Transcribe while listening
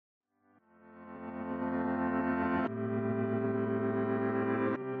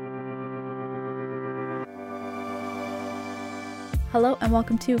Hello and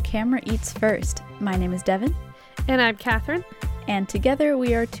welcome to Camera Eats First. My name is Devin. And I'm Catherine. And together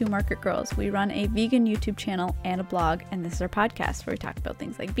we are two market girls. We run a vegan YouTube channel and a blog, and this is our podcast where we talk about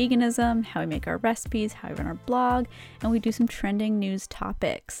things like veganism, how we make our recipes, how we run our blog, and we do some trending news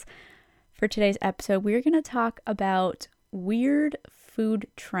topics. For today's episode, we're going to talk about weird food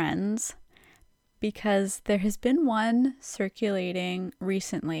trends because there has been one circulating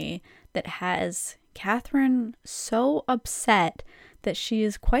recently that has Catherine so upset that she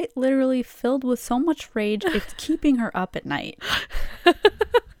is quite literally filled with so much rage it's keeping her up at night.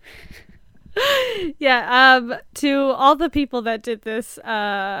 Yeah, to all the people that did this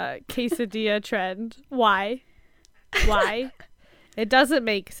quesadilla trend, why? It doesn't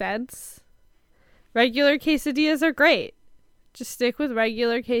make sense. Regular quesadillas are great. Just stick with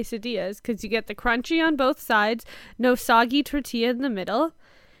regular quesadillas because you get the crunchy on both sides, no soggy tortilla in the middle,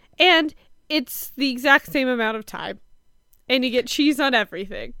 and it's the exact same amount of time. And you get cheese on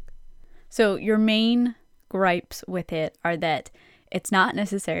everything. So your main gripes with it are that it's not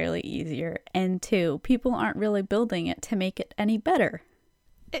necessarily easier, and two, people aren't really building it to make it any better.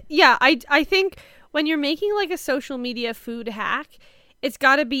 Yeah, I think when you're making like a social media food hack, it's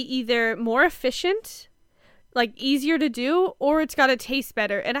got to be either more efficient, like easier to do, or it's got to taste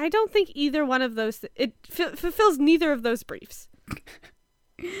better. And I don't think either one of those, it fulfills neither of those briefs.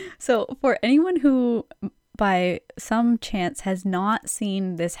 So for anyone who by some chance has not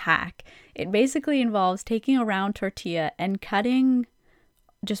seen this hack, it basically involves taking a round tortilla and cutting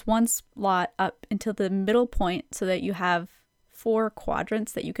just one slot up until the middle point so that you have 4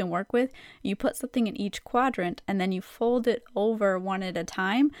 quadrants that you can work with. You put something in each quadrant and then you fold it over one at a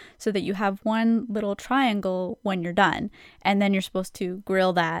time so that you have one little triangle when you're done. And then you're supposed to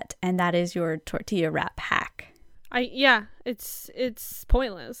grill that, and that is your tortilla wrap hack. It's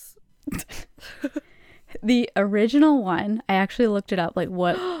pointless. The original one, I actually looked it up, like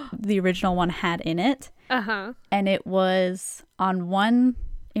what the original one had in it. And it was in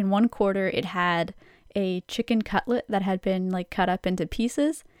one quarter, it had a chicken cutlet that had been like cut up into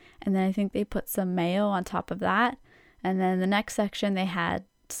pieces. And then I think they put some mayo on top of that. And then the next section, they had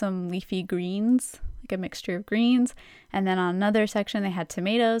some leafy greens, like a mixture of greens. And then on another section, they had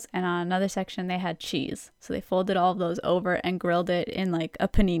tomatoes. And on another section, they had cheese. So they folded all of those over and grilled it in like a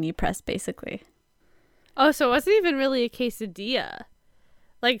panini press, basically. Oh, so it wasn't even really a quesadilla.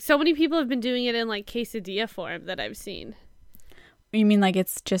 Like, so many people have been doing it in, like, quesadilla form that I've seen. You mean, like,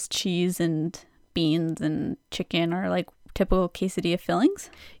 it's just cheese and beans and chicken, or, like, typical quesadilla fillings?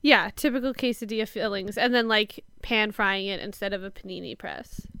 Yeah, typical quesadilla fillings. And then, like, pan frying it instead of a panini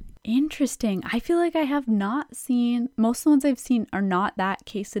press. Interesting. I feel like I have not seen... Most of the ones I've seen are not that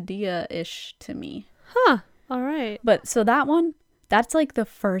quesadilla-ish to me. Huh. All right. But, so that one, that's, like, the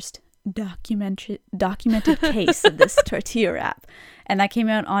first documented case of this tortilla wrap, and that came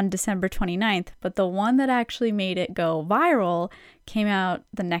out on December 29th, but the one that actually made it go viral came out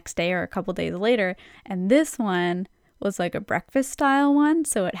the next day or a couple days later, and this one was like a breakfast style one,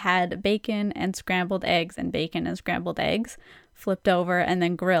 so it had bacon and scrambled eggs flipped over and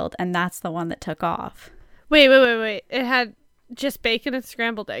then grilled, and that's the one that took off. Wait, it had just bacon and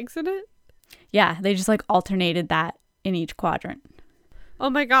scrambled eggs in it? Yeah, they just like alternated that in each quadrant. Oh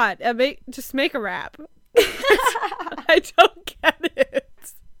my god, just make a wrap. I don't get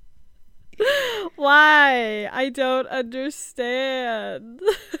it. Why? I don't understand.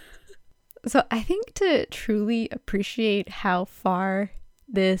 So I think to truly appreciate how far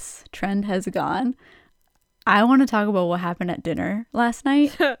this trend has gone, I want to talk about what happened at dinner last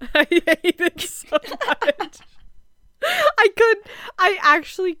night. I hate it so much.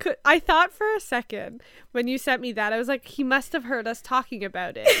 I thought for a second when you sent me that, I was like, he must have heard us talking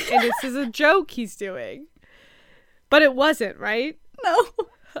about it. And this is a joke he's doing. But it wasn't, right? No.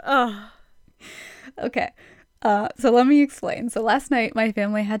 Oh. Okay. So let me explain. So last night, my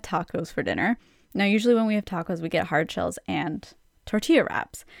family had tacos for dinner. Now, usually when we have tacos, we get hard shells and tortilla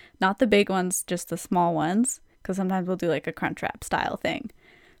wraps. Not the big ones, just the small ones. Because sometimes we'll do like a crunch wrap style thing.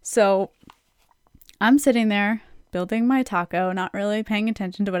 So I'm sitting there building my taco, not really paying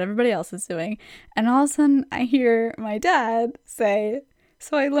attention to what everybody else is doing. And all of a sudden I hear my dad say,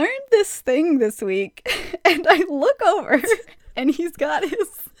 "So I learned this thing this week." And I look over and he's got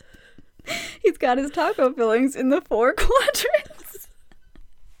his taco fillings in the 4 quadrants.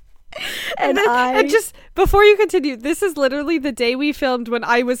 And just before you continue, this is literally the day we filmed when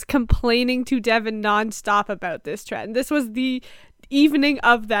I was complaining to Devin nonstop about this trend. This was the evening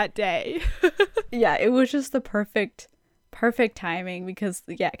of that day. Yeah, it was just the perfect timing because,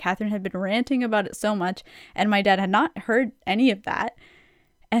 yeah, Catherine had been ranting about it so much and my dad had not heard any of that.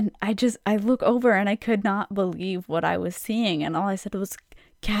 And I look over and I could not believe what I was seeing. And all I said was,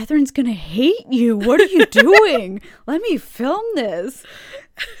 Catherine's gonna hate you. What are you doing? Let me film this.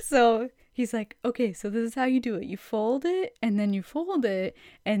 So he's like, okay, so this is how you do it. You fold it, and then you fold it,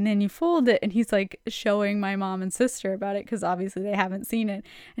 and then you fold it. And he's like showing my mom and sister about it because obviously they haven't seen it.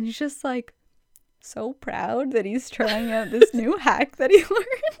 And he's just like so proud that he's trying out this new hack that he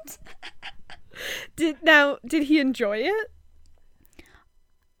learned. Did he enjoy it?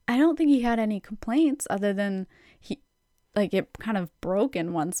 I don't think he had any complaints other than it kind of broke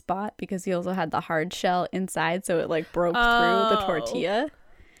in one spot because he also had the hard shell inside, so it like broke through the tortilla.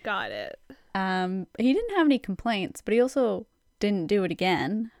 Got it. He didn't have any complaints, but he also didn't do it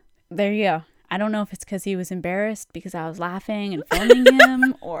again. There you go. I don't know if it's because he was embarrassed because I was laughing and filming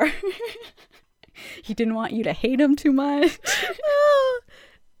him, or he didn't want you to hate him too much.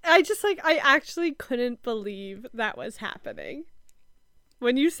 I actually couldn't believe that was happening.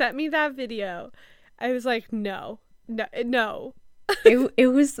 When you sent me that video, I was like, no.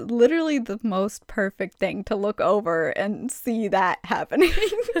 It was literally the most perfect thing to look over and see that happening.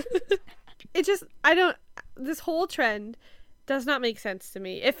 This whole trend does not make sense to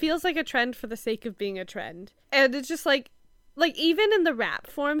me. It feels like a trend for the sake of being a trend. And it's just like even in the wrap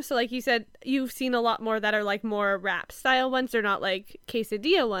form, so like you said, you've seen a lot more that are like more wrap style ones. They're not like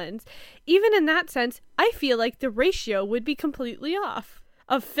quesadilla ones. Even in that sense, I feel like the ratio would be completely off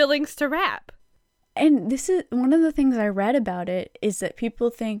of fillings to wrap. And this is one of the things I read about it, is that people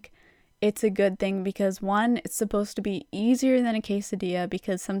think it's a good thing because, one, it's supposed to be easier than a quesadilla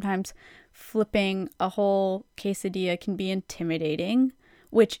because sometimes flipping a whole quesadilla can be intimidating,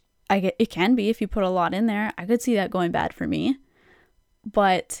 which it can be if you put a lot in there. I could see that going bad for me.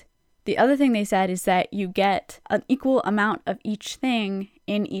 But the other thing they said is that you get an equal amount of each thing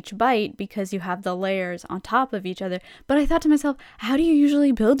in each bite because you have the layers on top of each other. But I thought to myself, how do you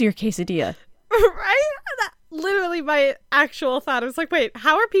usually build your quesadilla? Right? Literally my actual thought. I was like, wait,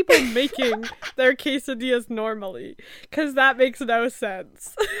 how are people making their quesadillas normally? Because that makes no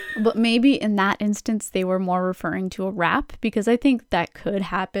sense. But maybe in that instance, they were more referring to a wrap, because I think that could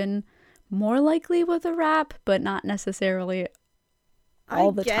happen more likely with a wrap, but not necessarily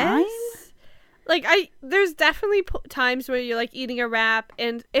all the time. Like, there's definitely times where you're like eating a wrap,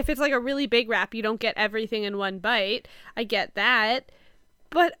 and if it's like a really big wrap, you don't get everything in one bite. I get that.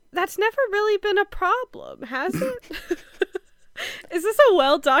 But that's never really been a problem, has it? Is this a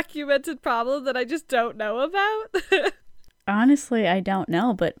well-documented problem that I just don't know about? Honestly, I don't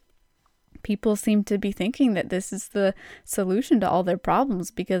know, but people seem to be thinking that this is the solution to all their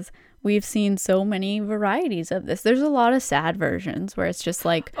problems because we've seen so many varieties of this. There's a lot of sad versions where it's just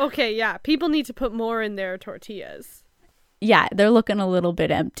like... Okay, yeah. People need to put more in their tortillas. Yeah, they're looking a little bit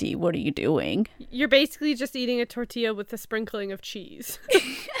empty. What are you doing? You're basically just eating a tortilla with a sprinkling of cheese.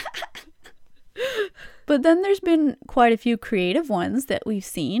 But then there's been quite a few creative ones that we've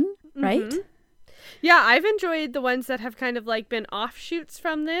seen, right? Mm-hmm. Yeah, I've enjoyed the ones that have kind of like been offshoots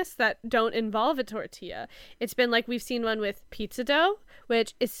from this that don't involve a tortilla. It's been like we've seen one with pizza dough,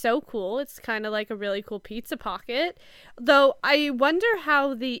 which is so cool. It's kind of like a really cool pizza pocket. Though I wonder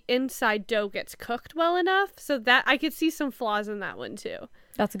how the inside dough gets cooked well enough, so that I could see some flaws in that one too.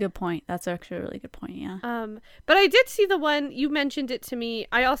 That's a good point. That's actually a really good point, yeah. But I did see the one, you mentioned it to me.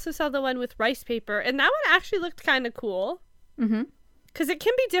 I also saw the one with rice paper, and that one actually looked kind of cool. Mm-hmm. Because it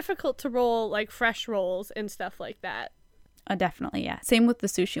can be difficult to roll, like, fresh rolls and stuff like that. Definitely, yeah. Same with the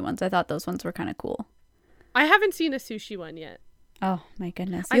sushi ones. I thought those ones were kind of cool. I haven't seen a sushi one yet. Oh, my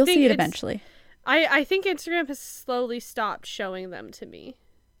goodness. You'll see it eventually. I think Instagram has slowly stopped showing them to me.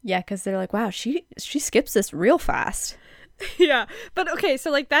 Yeah, because they're like, wow, she skips this real fast. Yeah. But, okay, so,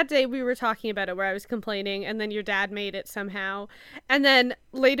 like, that day we were talking about it where I was complaining, and then your dad made it somehow. And then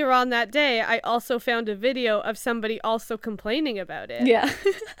later on that day, I also found a video of somebody also complaining about it. Yeah.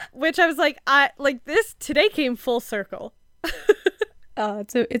 Which I was like, this today came full circle.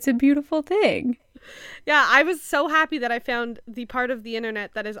 It's a beautiful thing. Yeah, I was so happy that I found the part of the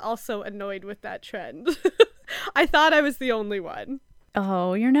internet that is also annoyed with that trend. I thought I was the only one.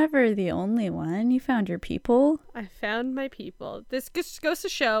 Oh, you're never the only one. You found your people. I found my people. This just goes to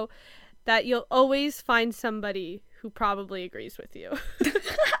show that you'll always find somebody who probably agrees with you.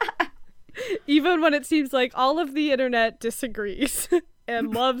 Even when it seems like all of the internet disagrees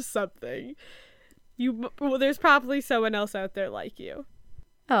and loves something, there's probably someone else out there like you.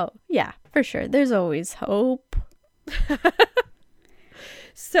 Oh, yeah, for sure. There's always hope.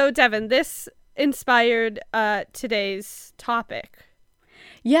 So, Devin, this inspired today's topic.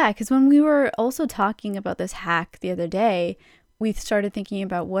 Yeah, because when we were also talking about this hack the other day, we started thinking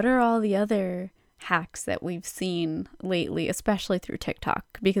about what are all the other hacks that we've seen lately, especially through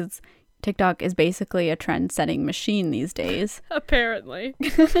TikTok, because TikTok is basically a trend-setting machine these days. Apparently.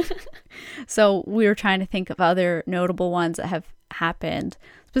 So we were trying to think of other notable ones that have happened,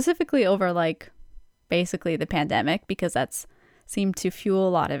 specifically over like basically the pandemic, because that's seemed to fuel a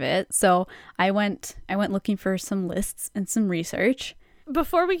lot of it. So I went looking for some lists and some research.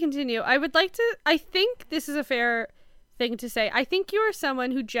 Before we continue, I think this is a fair thing to say. I think you are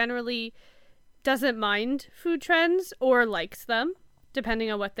someone who generally doesn't mind food trends or likes them, depending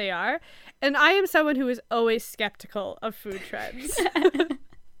on what they are. And I am someone who is always skeptical of food trends.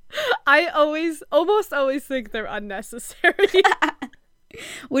 I almost always think they're unnecessary.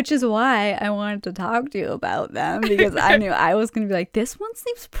 Which is why I wanted to talk to you about them, because I knew I was going to be like, this one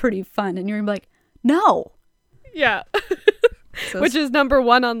seems pretty fun. And you're going to be like, no. Yeah. So, which is number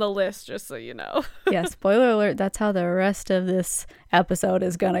 1 on the list, just so you know. Yeah, spoiler alert, that's how the rest of this episode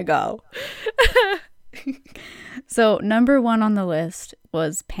is going to go. So number 1 on the list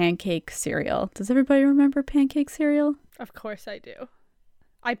was pancake cereal. Does everybody remember pancake cereal? Of course I do.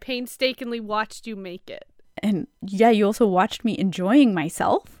 I painstakingly watched you make it. And yeah, you also watched me enjoying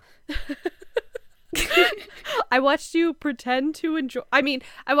myself. I watched you pretend to enjoy.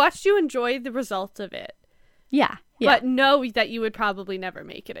 I watched you enjoy the result of it. Yeah. But know that you would probably never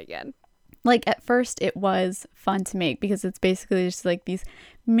make it again. Like at first it was fun to make because it's basically just like these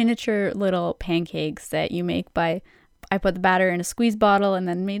miniature little pancakes that you make by, I put the batter in a squeeze bottle and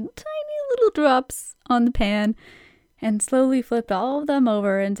then made tiny little drops on the pan and slowly flipped all of them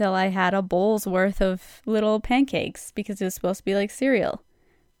over until I had a bowl's worth of little pancakes because it was supposed to be like cereal.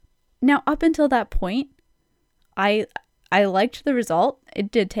 Now, up until that point, I liked the result. It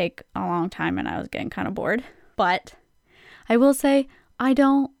did take a long time and I was getting kind of bored. But I will say I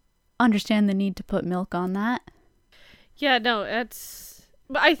don't understand the need to put milk on that. Yeah, no,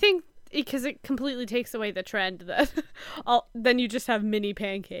 but I think because it completely takes away the trend that then you just have mini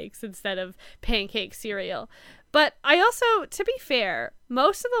pancakes instead of pancake cereal. But I also, to be fair,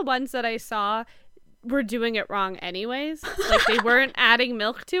 most of the ones that I saw were doing it wrong anyways. Like they weren't adding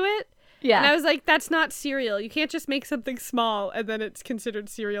milk to it. Yeah. And I was like, that's not cereal. You can't just make something small and then it's considered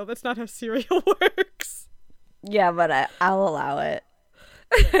cereal. That's not how cereal works. Yeah, but I'll allow it.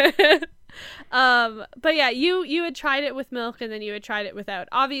 But yeah, you had tried it with milk and then you had tried it without.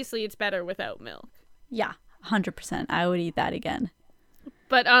 Obviously, it's better without milk. Yeah, 100%. I would eat that again.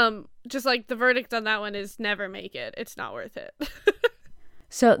 But just like the verdict on that one is never make it. It's not worth it.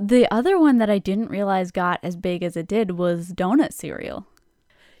 So the other one that I didn't realize got as big as it did was donut cereal.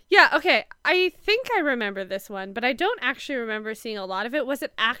 Yeah, okay. I think I remember this one, but I don't actually remember seeing a lot of it. Was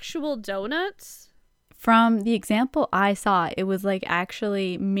it actual donuts? From the example I saw, it was like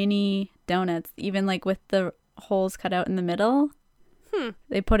actually mini donuts, even like with the holes cut out in the middle.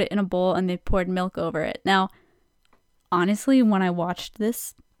 They put it in a bowl and they poured milk over it. Now, honestly, when I watched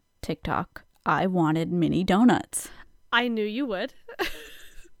this TikTok, I wanted mini donuts. I knew you would.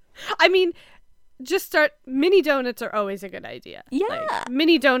 Mini donuts are always a good idea. Yeah. Like,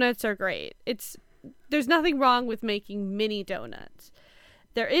 mini donuts are great. There's nothing wrong with making mini donuts.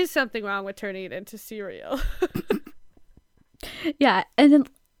 There is something wrong with turning it into cereal. Yeah, and then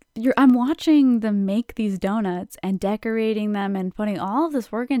I'm watching them make these donuts and decorating them and putting all of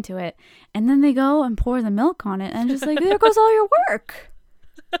this work into it, and then they go and pour the milk on it, and just like, there goes all your work.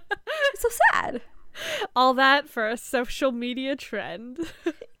 It's so sad. All that for a social media trend.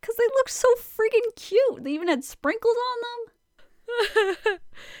 Because they look so freaking cute. They even had sprinkles on them.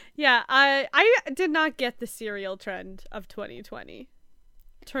 Yeah, I did not get the cereal trend of 2020.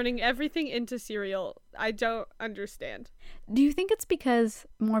 Turning everything into cereal, I don't understand. Do you think it's because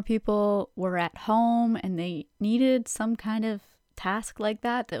more people were at home and they needed some kind of task like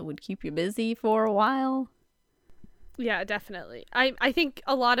that would keep you busy for a while? Yeah, definitely. I think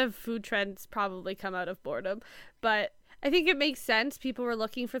a lot of food trends probably come out of boredom, but I think it makes sense. People were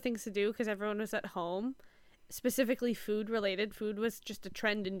looking for things to do because everyone was at home. Specifically food related. Food was just a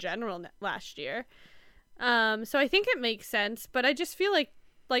trend in general last year. So I think it makes sense, but I just feel like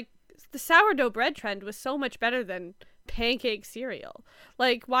the sourdough bread trend was so much better than pancake cereal.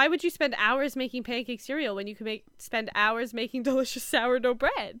 Like, why would you spend hours making pancake cereal when you can spend hours making delicious sourdough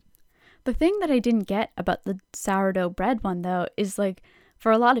bread? The thing that I didn't get about the sourdough bread one, though, is like,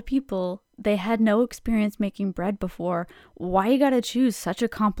 for a lot of people, they had no experience making bread before. Why you gotta choose such a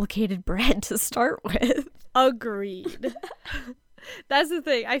complicated bread to start with? Agreed. That's the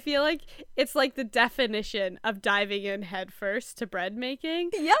thing. I feel like it's like the definition of diving in head first to bread making.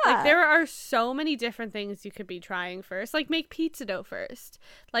 Yeah. Like there are so many different things you could be trying first. Like make pizza dough first.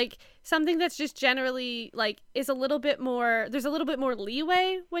 Like something that's just generally like is a little bit more, there's a little bit more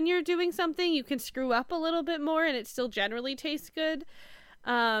leeway when you're doing something. You can screw up a little bit more and it still generally tastes good.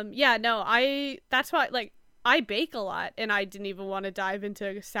 That's why like I bake a lot and I didn't even want to dive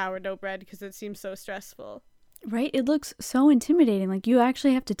into sourdough bread because it seems so stressful. Right? It looks so intimidating. Like you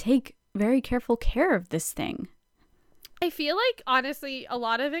actually have to take very careful care of this thing. I feel like, honestly, a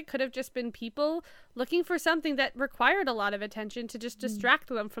lot of it could have just been people looking for something that required a lot of attention to just distract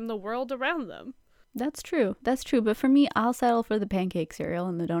them from the world around them. That's true. That's true. But for me, I'll settle for the pancake cereal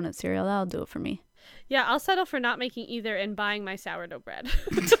and the donut cereal. That'll do it for me. Yeah, I'll settle for not making either and buying my sourdough bread.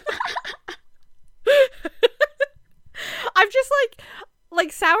 I'm just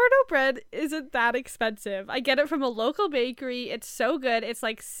like sourdough bread isn't that expensive. I get it from a local bakery. It's so good. It's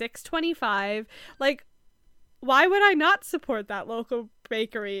like $6.25. Like, why would I not support that local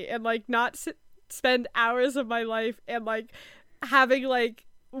bakery and like not spend hours of my life and like having like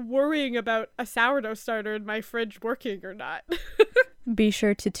worrying about a sourdough starter in my fridge working or not? Be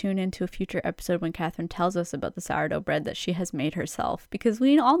sure to tune into a future episode when Catherine tells us about the sourdough bread that she has made herself, because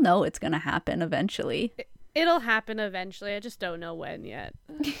we all know it's going to happen eventually. It'll happen eventually. I just don't know when yet.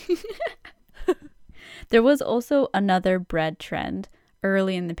 There was also another bread trend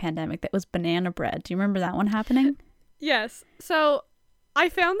early in the pandemic that was banana bread. Do you remember that one happening? Yes. So I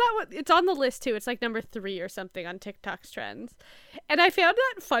found that one, it's on the list too. It's like number 3 or something on TikTok's trends. And I found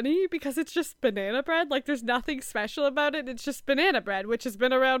that funny because it's just banana bread. Like there's nothing special about it. It's just banana bread, which has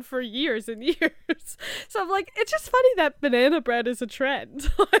been around for years and years. So I'm like, it's just funny that banana bread is a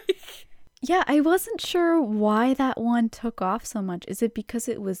trend. Like, yeah, I wasn't sure why that one took off so much. Is it because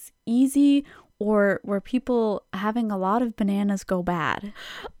it was easy, or were people having a lot of bananas go bad?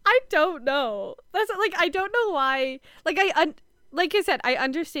 I don't know. That's like, I don't know why. Like like I said, I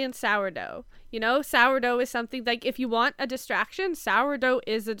understand sourdough. You know, sourdough is something like if you want a distraction, sourdough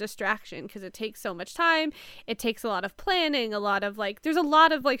is a distraction because it takes so much time. It takes a lot of planning, a lot of like, there's a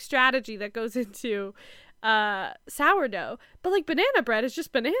lot of like strategy that goes into sourdough. But like banana bread is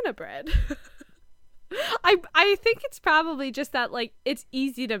just banana bread. I think it's probably just that like it's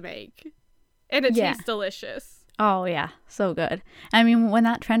easy to make and it tastes delicious. Oh, yeah. So good. I mean, when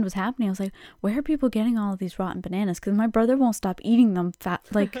that trend was happening, I was like, where are people getting all of these rotten bananas? Because my brother won't stop eating them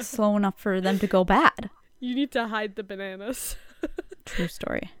slow enough for them to go bad. You need to hide the bananas. True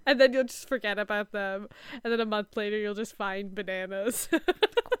story. And then you'll just forget about them. And then a month later, you'll just find bananas.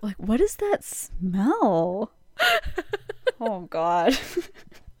 Like, what is that smell? Oh, God.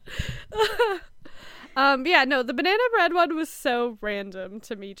 Yeah, no, the banana bread one was so random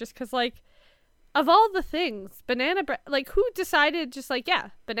to me just because, like, of all the things, banana bread, like, who decided just like,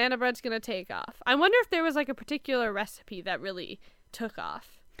 yeah, banana bread's gonna take off? I wonder if there was like a particular recipe that really took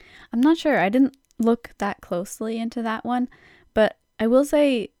off. I'm not sure. I didn't look that closely into that one, but I will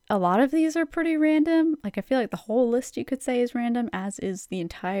say a lot of these are pretty random. Like, I feel like the whole list you could say is random, as is the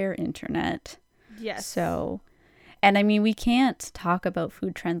entire internet. Yes. So, and I mean, we can't talk about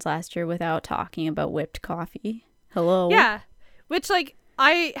food trends last year without talking about whipped coffee. Hello. Yeah. Which, like,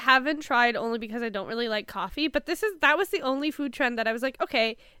 I haven't tried only because I don't really like coffee, but that was the only food trend that I was like,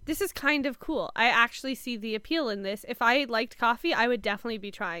 okay, this is kind of cool. I actually see the appeal in this. If I liked coffee, I would definitely be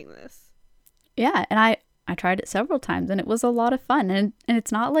trying this. Yeah, and I tried it several times and it was a lot of fun. And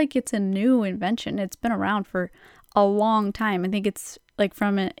it's not like it's a new invention. It's been around for a long time. I think it's like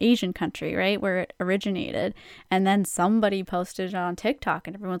from an Asian country, right, where it originated. And then somebody posted it on TikTok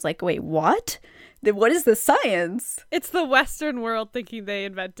and everyone's like, wait, what? What is the science? It's the Western world thinking they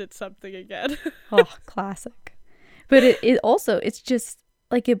invented something again. Oh, classic. But it also, it's just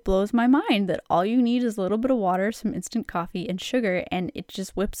like, it blows my mind that all you need is a little bit of water, some instant coffee, and sugar, and it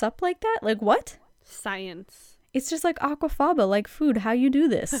just whips up like that? Like, what? Science. It's just like aquafaba, like food. How you do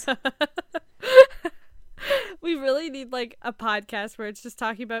this? We really need like a podcast where it's just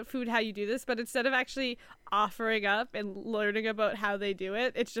talking about food, how you do this, but instead of actually offering up and learning about how they do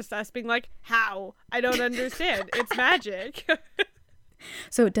it, it's just us being like, how? I don't understand. It's magic.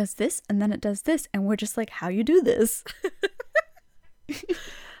 So it does this and then it does this, and we're just like, how you do this?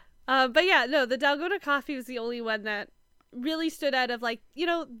 But yeah, no, the Dalgona coffee was the only one that really stood out of like, you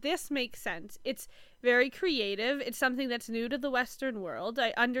know, this makes sense. It's very creative. It's something that's new to the Western world.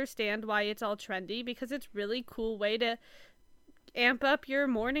 I understand why it's all trendy because it's really cool way to amp up your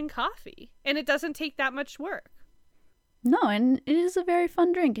morning coffee, and it doesn't take that much work. No, and it is a very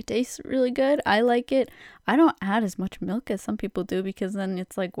fun drink. It tastes really good. I like it. I don't add as much milk as some people do because then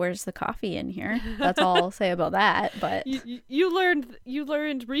it's like, where's the coffee in here? That's all I'll say about that. But You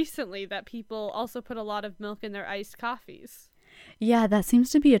learned recently that people also put a lot of milk in their iced coffees. yeah, that seems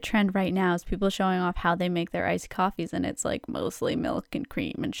to be a trend right now is people showing off how they make their iced coffees, and it's like mostly milk and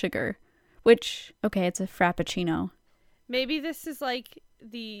cream and sugar, which, okay, it's a frappuccino. Maybe this is like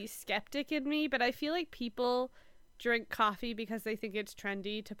the skeptic in me, but I feel like people drink coffee because they think it's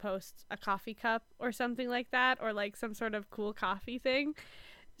trendy to post a coffee cup or something like that, or like some sort of cool coffee thing.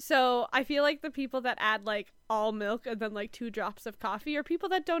 So I feel like the people that add like all milk and then like 2 drops of coffee are people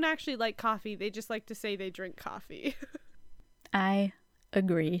that don't actually like coffee. They just like to say they drink coffee. I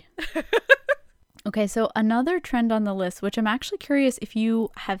agree. Okay, so another trend on the list, which I'm actually curious if you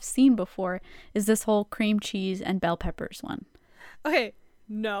have seen before, is this whole cream cheese and bell peppers one. Okay,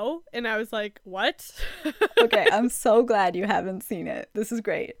 no. And I was like, what? Okay, I'm so glad you haven't seen it. This is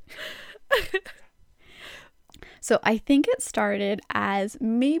great. So I think it started as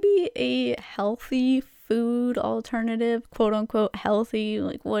maybe a healthy food alternative, quote unquote healthy,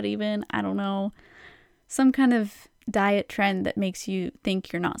 like what even? I don't know. Some kind of diet trend that makes you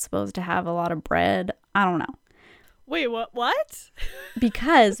think you're not supposed to have a lot of bread. I don't know. Wait, what?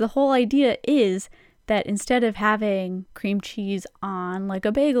 Because the whole idea is that instead of having cream cheese on like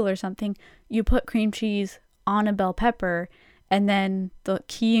a bagel or something, you put cream cheese on a bell pepper, and then the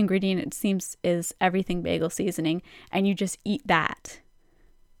key ingredient, it seems, is everything bagel seasoning, and you just eat that.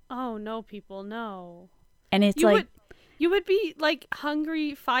 Oh, no, people, no. And it's you would be like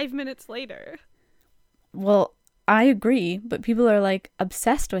hungry 5 minutes later. Well, I agree, but people are like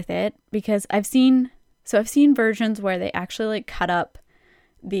obsessed with it because I've seen versions where they actually like cut up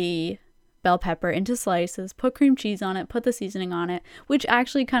the bell pepper into slices, put cream cheese on it, put the seasoning on it, which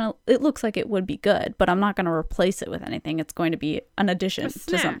actually kind of, it looks like it would be good, but I'm not going to replace it with anything. It's going to be an addition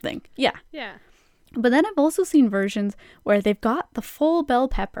to something. Yeah. Yeah. But then I've also seen versions where they've got the full bell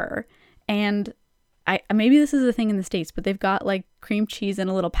pepper, and maybe this is a thing in the States, but they've got like cream cheese in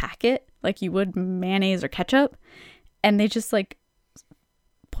a little packet, like you would mayonnaise or ketchup, and they just like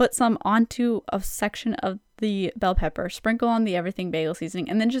put some onto a section of the bell pepper, sprinkle on the everything bagel seasoning,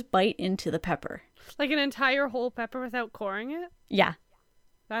 and then just bite into the pepper. Like an entire whole pepper without coring it? Yeah.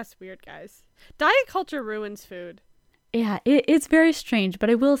 That's weird, guys. Diet culture ruins food. Yeah, it's very strange, but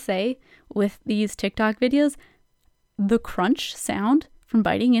I will say, with these TikTok videos, the crunch sound from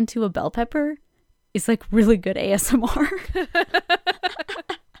biting into a bell pepper is like really good ASMR.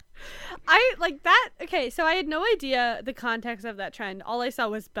 I like that. Okay, so I had no idea the context of that trend. All I saw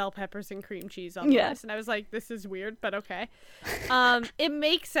was bell peppers and cream cheese on the list, and I was like, this is weird, but okay. It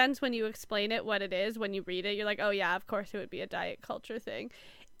makes sense when you explain it what it is. When you read it, you're like, oh yeah, of course it would be a diet culture thing.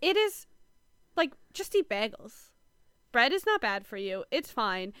 It is like, just eat bagels. Bread is not bad for you. It's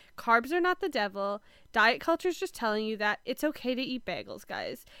fine. Carbs are not the devil. Diet culture is just telling you that it's okay to eat bagels,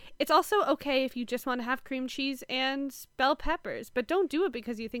 guys. It's also okay if you just want to have cream cheese and bell peppers, but don't do it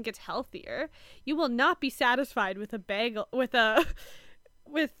because you think it's healthier. You will not be satisfied with a bagel with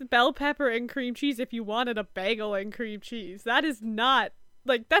bell pepper and cream cheese if you wanted a bagel and cream cheese. That is not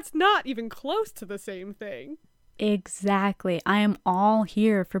that's not even close to the same thing. Exactly. I am all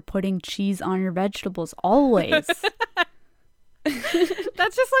here for putting cheese on your vegetables, always.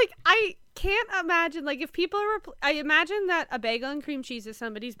 That's just like, I can't imagine, like, if people are, I imagine that a bagel and cream cheese is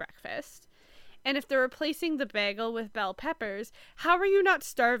somebody's breakfast. And if they're replacing the bagel with bell peppers, how are you not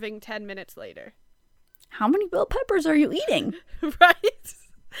starving 10 minutes later? How many bell peppers are you eating? Right?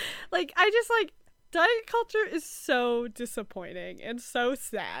 Like, I just, like, diet culture is so disappointing and so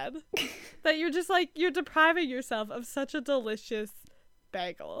sad that you're just like, you're depriving yourself of such a delicious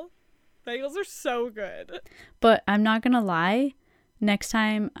bagel. Bagels are so good. But I'm not gonna lie, next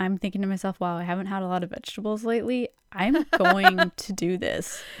time I'm thinking to myself, wow, I haven't had a lot of vegetables lately, I'm going to do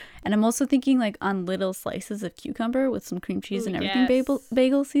this. And I'm also thinking like on little slices of cucumber with some cream cheese and everything. Yes.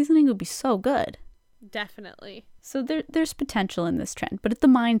 Bagel seasoning would be so good. Definitely. So there's potential in this trend, but it's the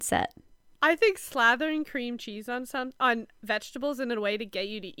mindset. I think slathering cream cheese on vegetables in a way to get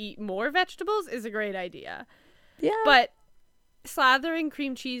you to eat more vegetables is a great idea. Yeah. But slathering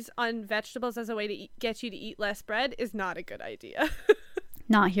cream cheese on vegetables as a way to get you to eat less bread is not a good idea.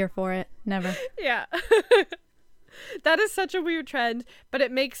 Not here for it. Never. Yeah. That is such a weird trend, but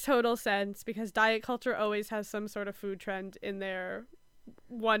it makes total sense because diet culture always has some sort of food trend in there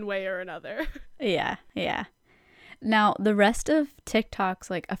one way or another. Yeah. Now, the rest of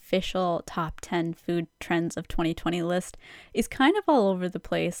TikTok's like official top 10 food trends of 2020 list is kind of all over the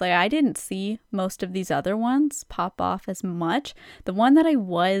place. Like, I didn't see most of these other ones pop off as much. The one that I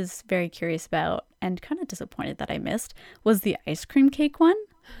was very curious about and kind of disappointed that I missed was the ice cream cake one.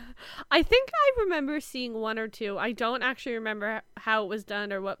 I think I remember seeing one or two. I don't actually remember how it was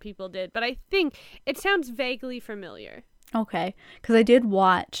done or what people did, but I think it sounds vaguely familiar. Okay, because I did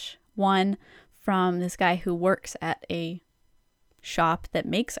watch one from this guy who works at a shop that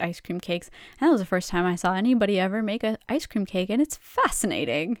makes ice cream cakes. And that was the first time I saw anybody ever make an ice cream cake, and it's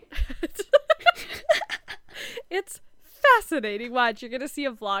fascinating. It's fascinating. Watch, you're going to see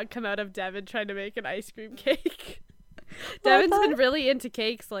a vlog come out of Devin trying to make an ice cream cake. Devin's been really into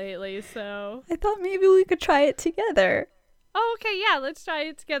cakes lately, so I thought maybe we could try it together. Oh, okay, yeah, let's try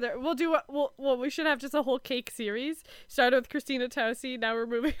it together. We'll do we should have just a whole cake series. Started with Christina Tosi, now we're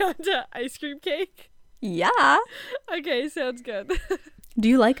moving on to ice cream cake. Yeah. Okay, sounds good. Do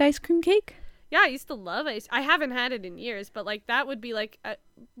you like ice cream cake? Yeah, I used to love ice. I haven't had it in years, but like that would be like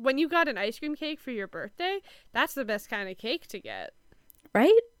when you got an ice cream cake for your birthday, that's the best kind of cake to get.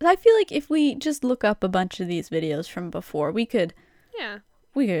 Right? I feel like if we just look up a bunch of these videos from before, we could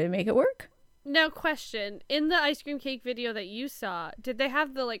make it work. Now, question. In the ice cream cake video that you saw, did they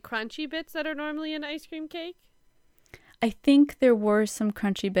have the like crunchy bits that are normally in ice cream cake? I think there were some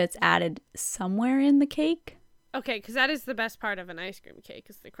crunchy bits added somewhere in the cake. Okay, because that is the best part of an ice cream cake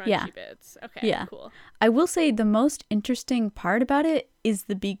is the crunchy bits. Okay, cool. I will say the most interesting part about it is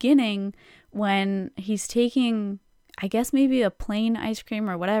the beginning when he's taking, I guess maybe a plain ice cream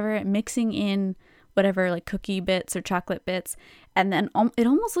or whatever, mixing in whatever like cookie bits or chocolate bits, and then it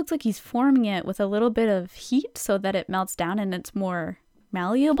almost looks like he's forming it with a little bit of heat so that it melts down and it's more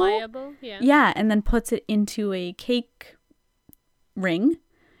malleable. Pliable, yeah. Yeah, and then puts it into a cake ring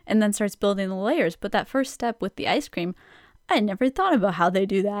and then starts building the layers. But that first step with the ice cream, I never thought about how they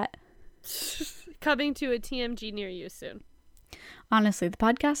do that. Coming to a TMG near you soon. Honestly, the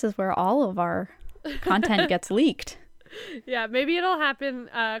podcast is where all of our content gets leaked. Yeah, maybe it'll happen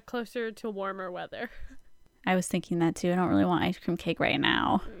closer to warmer weather. I was thinking that too. I don't really want ice cream cake right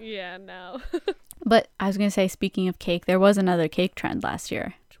now. Yeah, no. But I was going to say, speaking of cake, there was another cake trend last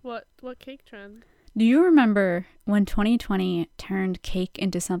year. What cake trend? Do you remember when 2020 turned cake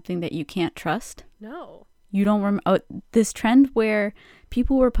into something that you can't trust? No. You don't remember this trend where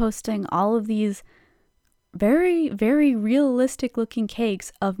people were posting all of these very, very realistic looking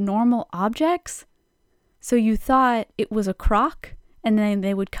cakes of normal objects? So you thought it was a crock, and then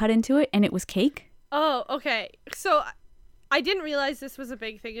they would cut into it, and it was cake? Oh, okay. So I didn't realize this was a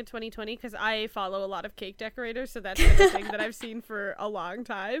big thing in 2020 because I follow a lot of cake decorators, so that's been a thing that I've seen for a long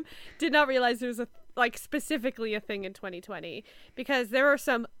time. Did not realize there was specifically a thing in 2020 because there are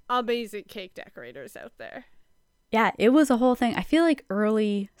some amazing cake decorators out there. Yeah, it was a whole thing. I feel like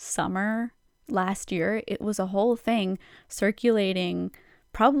early summer last year, it was a whole thing circulating,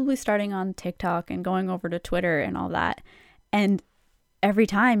 probably starting on TikTok and going over to Twitter and all that. And every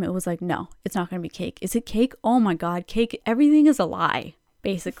time it was like, no, it's not going to be cake. Is it cake? Oh my God, cake. Everything is a lie,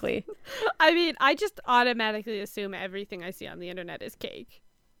 basically. I mean, I just automatically assume everything I see on the internet is cake.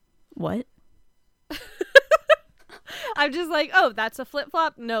 What? I'm just like, oh, that's a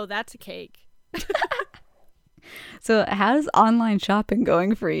flip-flop? No, that's a cake. So how's online shopping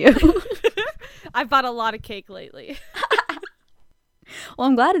going for you? I've bought a lot of cake lately. Well,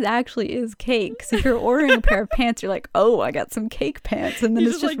 I'm glad it actually is cake. Because if you're ordering a pair of pants, you're like, oh, I got some cake pants. And then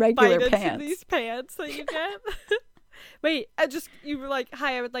it's just regular bite pants. into these pants that you get. Wait, you were like,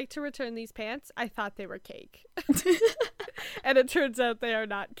 hi, I would like to return these pants. I thought they were cake. And it turns out they are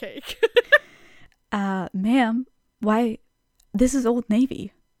not cake. Ma'am, why? This is Old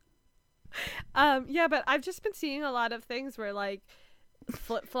Navy. Yeah, but I've just been seeing a lot of things where like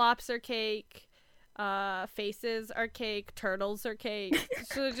flip-flops are cake. Faces are cake, turtles are cake.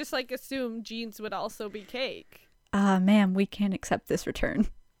 So just like assume jeans would also be cake. Ma'am, we can't accept this return.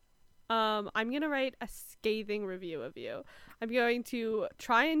 I'm gonna write a scathing review of you. I'm going to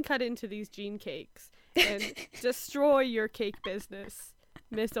try and cut into these jean cakes and destroy your cake business,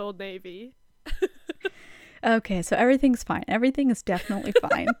 Miss Old Navy. Okay, so everything's fine. Everything is definitely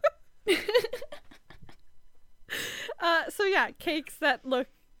fine. So yeah, cakes that look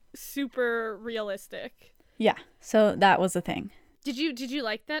super realistic. Yeah, so that was the thing. Did you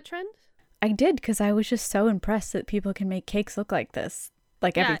like that trend? I did, because I was just so impressed that people can make cakes look like this,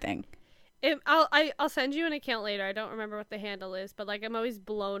 like everything. I'll send you an account later. I don't remember what the handle is, but like I'm always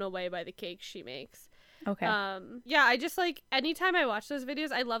blown away by the cakes she makes. Okay. Yeah, I just like anytime I watch those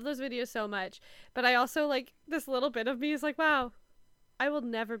videos, I love those videos so much, but I also like this little bit of me is like, wow, I will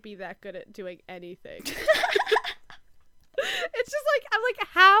never be that good at doing anything. I'm like,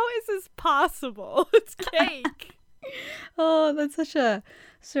 how is this possible? It's cake. Oh, that's such a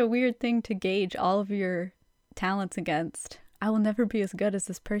weird thing to gauge all of your talents against. I will never be as good as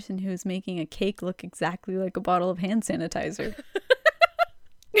this person who's making a cake look exactly like a bottle of hand sanitizer.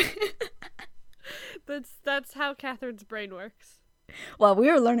 That's how Catherine's brain works. Well, we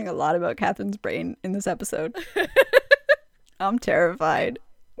are learning a lot about Catherine's brain in this episode. I'm terrified.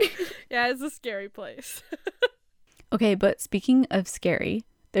 Yeah, it's a scary place. Okay, but speaking of scary,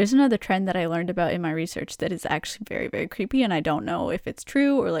 there's another trend that I learned about in my research that is actually very, very creepy, and I don't know if it's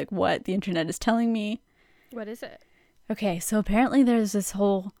true or like what the internet is telling me. What is it? Okay, so apparently there's this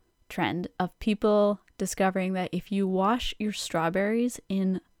whole trend of people discovering that if you wash your strawberries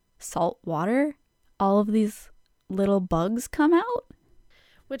in salt water, all of these little bugs come out.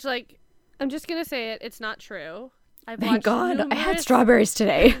 Which, like, I'm just gonna say it's not true. Thank God, I had strawberries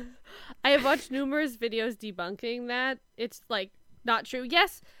today. I have watched numerous videos debunking that. It's, like, not true.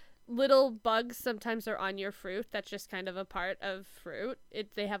 Yes, little bugs sometimes are on your fruit. That's just kind of a part of fruit.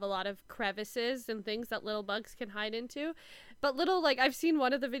 They have a lot of crevices and things that little bugs can hide into. But little, like, I've seen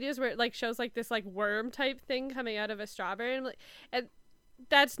one of the videos where it, like, shows, like, this, like, worm type thing coming out of a strawberry. And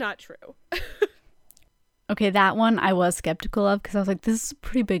that's not true. Okay, that one I was skeptical of because I was like, this is a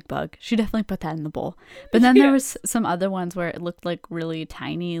pretty big bug. She definitely put that in the bowl. But then there was some other ones where it looked like really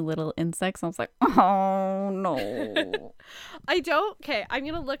tiny little insects. And I was like, oh, no. Okay, I'm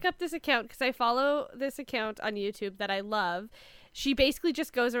going to look up this account because I follow this account on YouTube that I love. She basically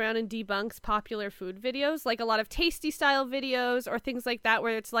just goes around and debunks popular food videos, like a lot of tasty style videos or things like that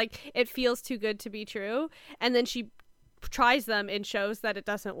where it's like, it feels too good to be true. And then she tries them and shows that it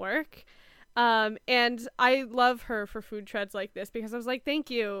doesn't work. And I love her for food trends like this because I was like, thank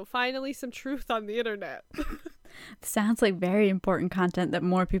you. Finally, some truth on the internet. Sounds like very important content that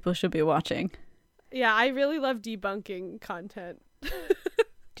more people should be watching. Yeah, I really love debunking content.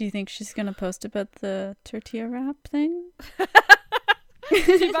 Do you think she's going to post about the tortilla wrap thing?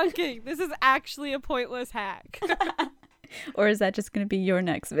 Debunking. This is actually a pointless hack. Or is that just going to be your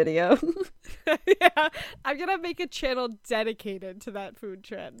next video? Yeah, I'm going to make a channel dedicated to that food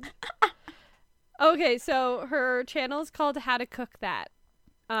trend. Okay, so her channel is called How to Cook That.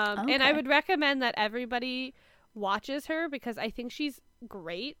 And I would recommend that everybody watches her because I think she's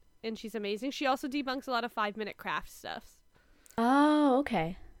great and she's amazing. She also debunks a lot of 5-minute craft stuff. Oh,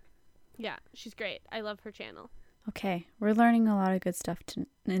 okay. Yeah, she's great. I love her channel. Okay, we're learning a lot of good stuff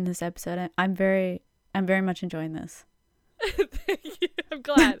in this episode. I'm very much enjoying this. Thank you.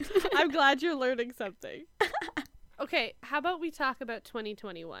 I'm glad you're learning something. Okay, how about we talk about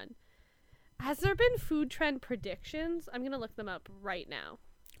 2021? Has there been food trend predictions? I'm going to look them up right now.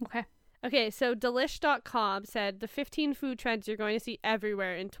 Okay. Okay, so Delish.com said the 15 food trends you're going to see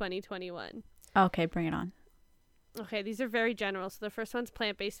everywhere in 2021. Okay, bring it on. Okay, these are very general. So the first one's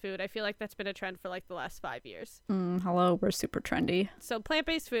plant-based food. I feel like that's been a trend for like the last 5 years. Hello, we're super trendy. So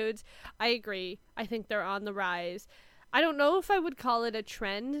plant-based foods, I agree. I think they're on the rise. I don't know if I would call it a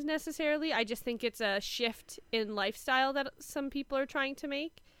trend necessarily. I just think it's a shift in lifestyle that some people are trying to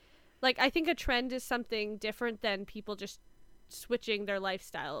make. Like, I think a trend is something different than people just switching their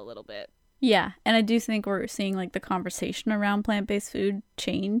lifestyle a little bit. Yeah, and I do think we're seeing, like, the conversation around plant-based food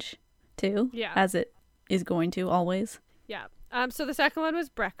change, too. Yeah. As it is going to always. Yeah. So the second one was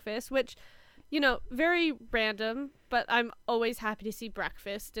breakfast, which, you know, very random, but I'm always happy to see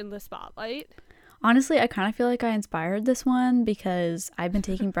breakfast in the spotlight. Honestly, I kind of feel like I inspired this one because I've been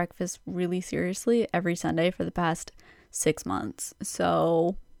taking breakfast really seriously every Sunday for the past 6 months.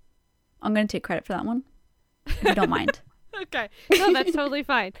 So I'm going to take credit for that one, if you don't mind. Okay. No, that's totally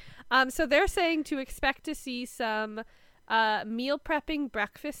fine. So they're saying to expect to see some meal prepping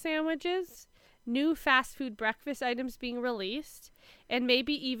breakfast sandwiches, new fast food breakfast items being released, and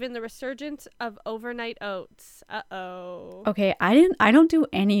maybe even the resurgence of overnight oats. Uh-oh. Okay, I don't do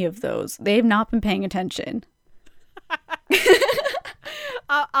any of those. They have not been paying attention.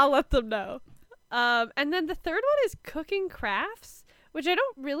 I'll let them know. And then the third one is cooking crafts, which I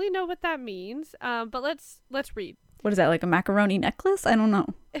don't really know what that means. But let's read. What is that, like a macaroni necklace? I don't know.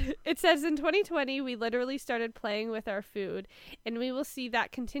 It says in 2020, we literally started playing with our food, and we will see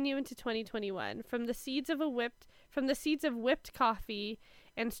that continue into 2021. From the seeds of whipped coffee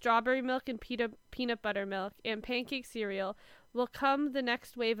and strawberry milk and peanut butter milk and pancake cereal will come the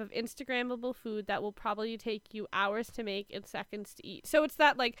next wave of Instagrammable food that will probably take you hours to make and seconds to eat. So it's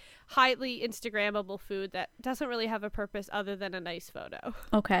that like highly Instagrammable food that doesn't really have a purpose other than a nice photo.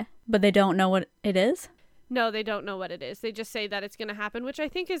 Okay, but they don't know what it is? No, they don't know what it is. They just say that it's going to happen, which I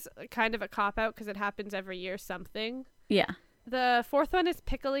think is kind of a cop-out because it happens every year something. Yeah. The fourth one is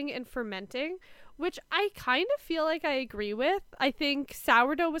pickling and fermenting, which I kind of feel like I agree with. I think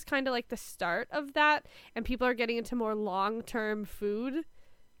sourdough was kind of like the start of that, and people are getting into more long-term food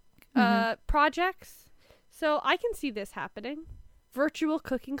projects. So I can see this happening. Virtual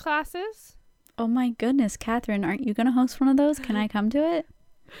cooking classes. Oh my goodness, Catherine, aren't you going to host one of those? Can I come to it?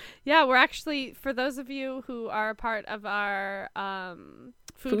 Yeah, we're actually, for those of you who are a part of our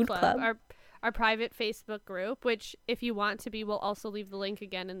food club. Our private Facebook group, which if you want to be, we'll also leave the link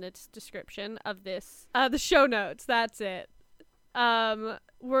again in the description of this, the show notes. That's it.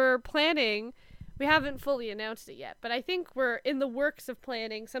 We're planning, we haven't fully announced it yet, but I think we're in the works of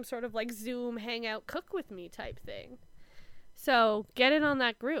planning some sort of like Zoom hangout cook with me type thing. So get in on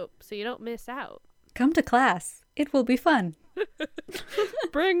that group so you don't miss out. Come to class. It will be fun.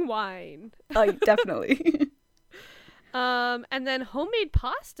 Bring wine. Oh, definitely. And then homemade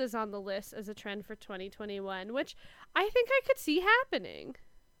pasta's on the list as a trend for 2021, which I think I could see happening.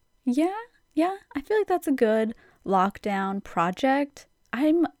 Yeah. I feel like that's a good lockdown project.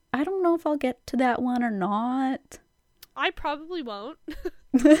 I don't know if I'll get to that one or not. I probably won't.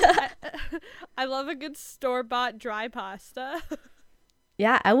 I love a good store-bought dry pasta.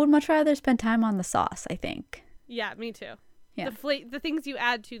 Yeah, I would much rather spend time on the sauce, I think. Yeah, me too. Yeah. The things you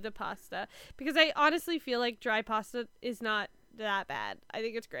add to the pasta. Because I honestly feel like dry pasta is not that bad. I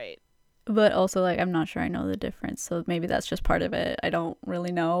think it's great. But also, like, I'm not sure I know the difference. So maybe that's just part of it. I don't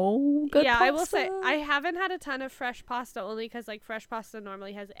really know good pasta. I will say, I haven't had a ton of fresh pasta only because, like, fresh pasta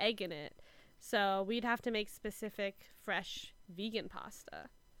normally has egg in it. So we'd have to make specific fresh vegan pasta.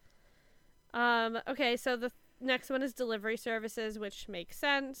 Okay, so the next one is delivery services, which makes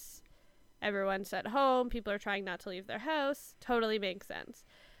sense. Everyone's at home. People are trying not to leave their house. Totally makes sense.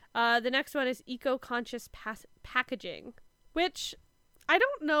 The next one is eco-conscious packaging, which I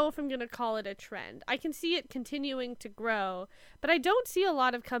don't know if I'm going to call it a trend. I can see it continuing to grow, but I don't see a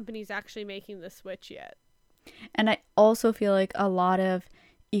lot of companies actually making the switch yet. And I also feel like a lot of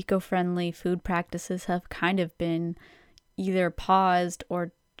eco-friendly food practices have kind of been either paused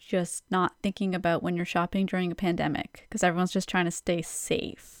or just not thinking about when you're shopping during a pandemic because everyone's just trying to stay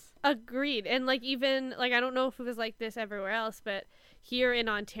safe. Agreed. And like even like I don't know if it was like this everywhere else, but here in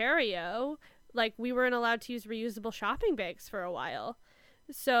Ontario, like we weren't allowed to use reusable shopping bags for a while.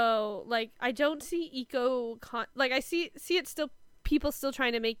 So like I don't see I see it still, people still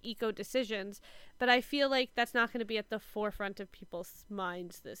trying to make eco decisions, but I feel like that's not going to be at the forefront of people's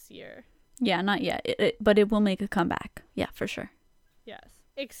minds this year. Yeah, not yet. But it will make a comeback. Yeah, for sure. Yes.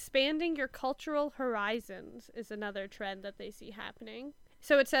 Expanding your cultural horizons is another trend that they see happening.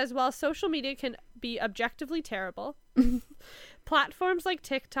 So it says, while social media can be objectively terrible, platforms like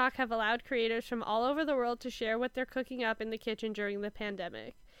TikTok have allowed creators from all over the world to share what they're cooking up in the kitchen during the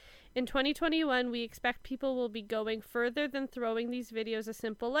pandemic. In 2021, we expect people will be going further than throwing these videos a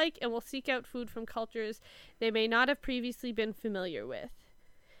simple like and will seek out food from cultures they may not have previously been familiar with.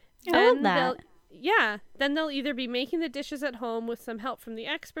 I love that. Then they'll either be making the dishes at home with some help from the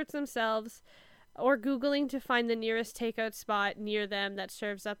experts themselves, or Googling to find the nearest takeout spot near them that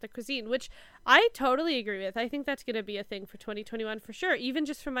serves up the cuisine, which I totally agree with. I think that's going to be a thing for 2021 for sure. Even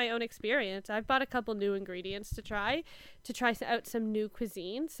just from my own experience, I've bought a couple new ingredients to try out some new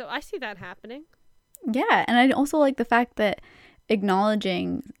cuisine. So I see that happening. Yeah, and I also like the fact that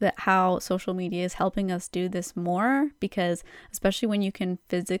acknowledging that how social media is helping us do this more, because especially when you can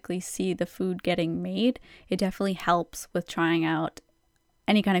physically see the food getting made, it definitely helps with trying out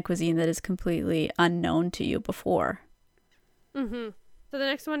any kind of cuisine that is completely unknown to you before. So the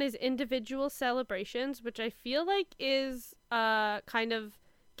next one is individual celebrations, which I feel like is kind of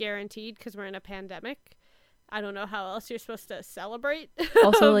guaranteed because we're in a pandemic. I don't know how else you're supposed to celebrate.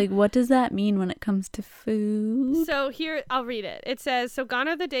 Also, like, what does that mean when it comes to food? So here, I'll read it. It says, so gone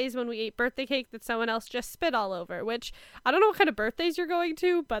are the days when we ate birthday cake that someone else just spit all over, which I don't know what kind of birthdays you're going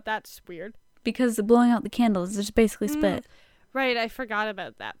to, but that's weird. Because blowing out the candles is just basically spit. Right, I forgot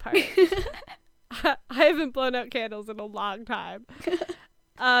about that part. I haven't blown out candles in a long time.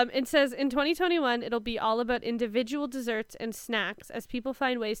 It says, in 2021, it'll be all about individual desserts and snacks as people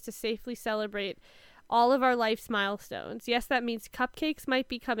find ways to safely celebrate all of our life's milestones. Yes, that means cupcakes might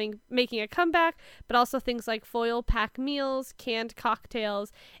be making a comeback, but also things like foil pack meals, canned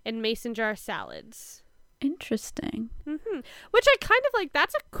cocktails, and mason jar salads. Interesting. Which I kind of like.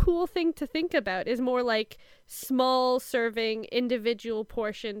 That's a cool thing to think about, is more like small serving, individual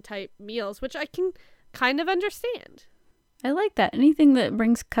portion type meals, which I can kind of understand. I like that. Anything that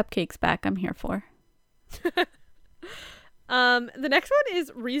brings cupcakes back, I'm here for. The next one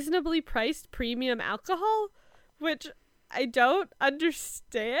is reasonably priced premium alcohol, which I don't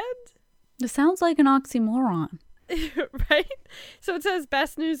understand. It sounds like an oxymoron. Right? So it says,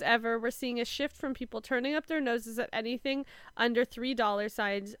 best news ever. We're seeing a shift from people turning up their noses at anything under $3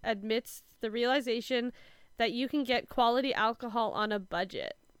 signs amidst the realization that you can get quality alcohol on a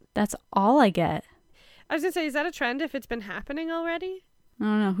budget. That's all I get. I was going to say, is that a trend if it's been happening already? I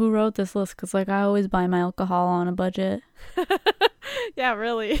don't know who wrote this list, because like I always buy my alcohol on a budget. Yeah,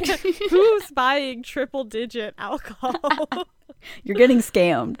 really. Who's buying triple digit alcohol? You're getting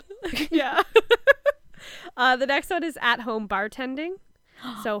scammed. Yeah. The next one is at home bartending.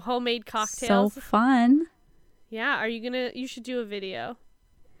 So homemade cocktails. So fun. Yeah, you should do a video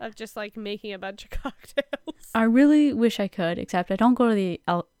of just like making a bunch of cocktails. I really wish I could, except I don't go to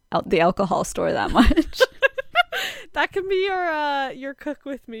the alcohol store that much. That can be your cook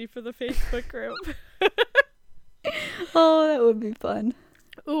with me for the Facebook group. Oh, that would be fun.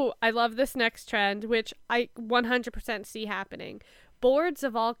 Ooh, I love this next trend, which I 100% see happening. Boards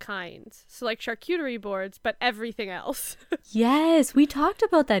of all kinds. So like charcuterie boards, but everything else. Yes, we talked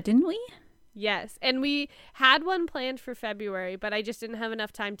about that, didn't we? Yes, and we had one planned for February, but I just didn't have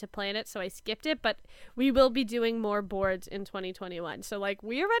enough time to plan it, so I skipped it. But we will be doing more boards in 2021. So like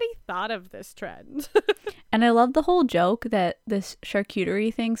we already thought of this trend. And I love the whole joke that this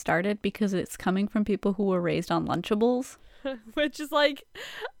charcuterie thing started because it's coming from people who were raised on Lunchables. Which is like,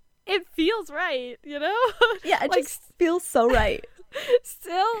 it feels right, you know? Yeah, it like, just feels so right.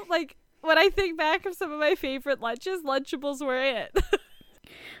 Still, like, when I think back of some of my favorite lunches, Lunchables were it.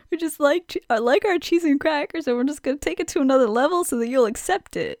 We just like our cheese and crackers, and we're just going to take it to another level so that you'll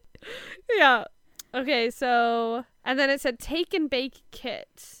accept it. Yeah. Okay, so, and then it said take and bake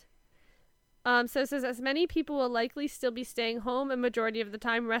kits. So it says, as many people will likely still be staying home a majority of the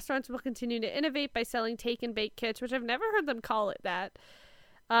time, restaurants will continue to innovate by selling take and bake kits, which I've never heard them call it that.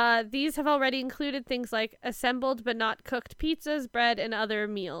 These have already included things like assembled but not cooked pizzas, bread, and other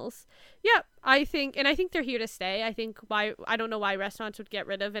meals. Yeah, I think they're here to stay. I don't know why restaurants would get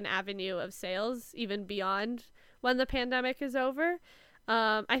rid of an avenue of sales even beyond when the pandemic is over.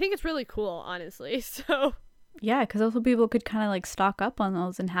 I think it's really cool, honestly. So yeah, because also people could kind of like stock up on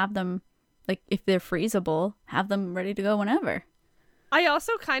those and have them, like if they're freezable, have them ready to go whenever. I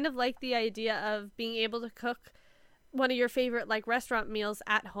also kind of like the idea of being able to cook one of your favorite like restaurant meals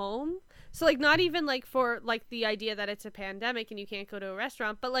at home. So like not even like for like the idea that it's a pandemic and you can't go to a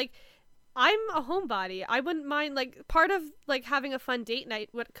restaurant, but like I'm a homebody. I wouldn't mind like part of like having a fun date night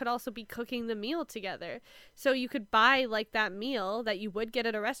what could also be cooking the meal together. So you could buy like that meal that you would get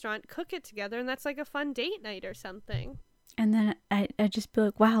at a restaurant, cook it together, and that's like a fun date night or something. And then I just be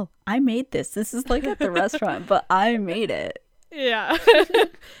like, wow, I made this. This is like at the restaurant, but I made it. Yeah.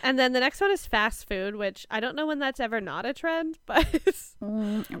 And then the next one is fast food, which I don't know when that's ever not a trend, but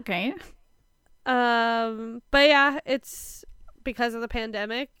okay. But yeah, it's because of the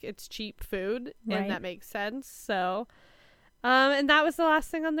pandemic, it's cheap food, right. And that makes sense. So and that was the last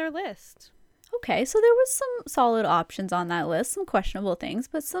thing on their list. Okay, so there was some solid options on that list, some questionable things,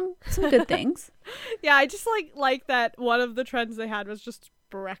 but some good things. Yeah, I just like that one of the trends they had was just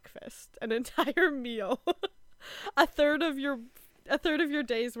breakfast, an entire meal. a third of your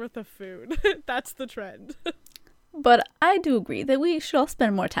day's worth of food. That's the trend. But I do agree that we should all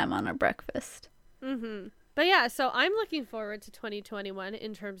spend more time on our breakfast. Mm-hmm. But yeah, so I'm looking forward to 2021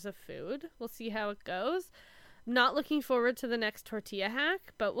 in terms of food. We'll see how it goes. Not looking forward to the next tortilla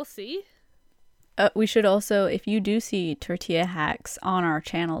hack, but we'll see. We should also, if you do see tortilla hacks on our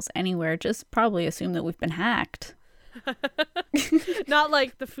channels anywhere, just probably assume that we've been hacked. Not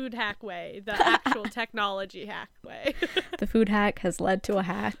like the food hack way, the actual technology hack way. The food hack has led to a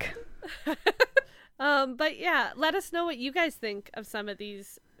hack. But yeah, let us know what you guys think of some of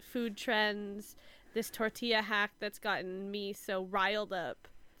these food trends, this tortilla hack that's gotten me so riled up.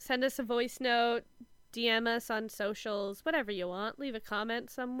 Send us a voice note, DM us on socials, whatever you want. Leave a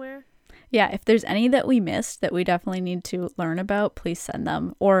comment somewhere. Yeah, if there's any that we missed that we definitely need to learn about, please send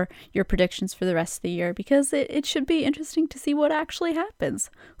them, or your predictions for the rest of the year, because it should be interesting to see what actually happens.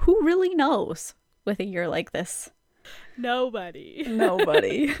 Who really knows with a year like this? Nobody.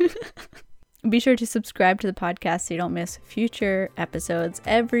 Be sure to subscribe to the podcast so you don't miss future episodes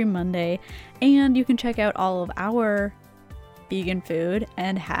every Monday, and you can check out all of our vegan food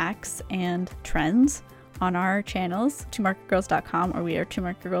and hacks and trends on our channels, twomarketgirls.com, or we are Two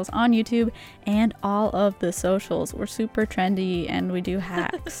Market Girls on YouTube, and all of the socials. We're super trendy and we do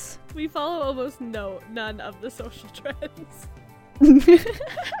hacks. We follow almost none of the social trends.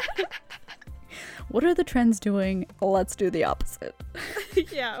 What are the trends doing? Let's do the opposite.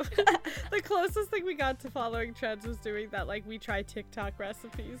 Yeah. The closest thing we got to following trends was doing that, like, we try TikTok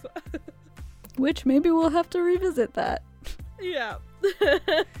recipes. Which maybe we'll have to revisit that. Yeah.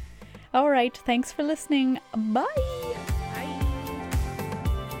 All right. Thanks for listening. Bye.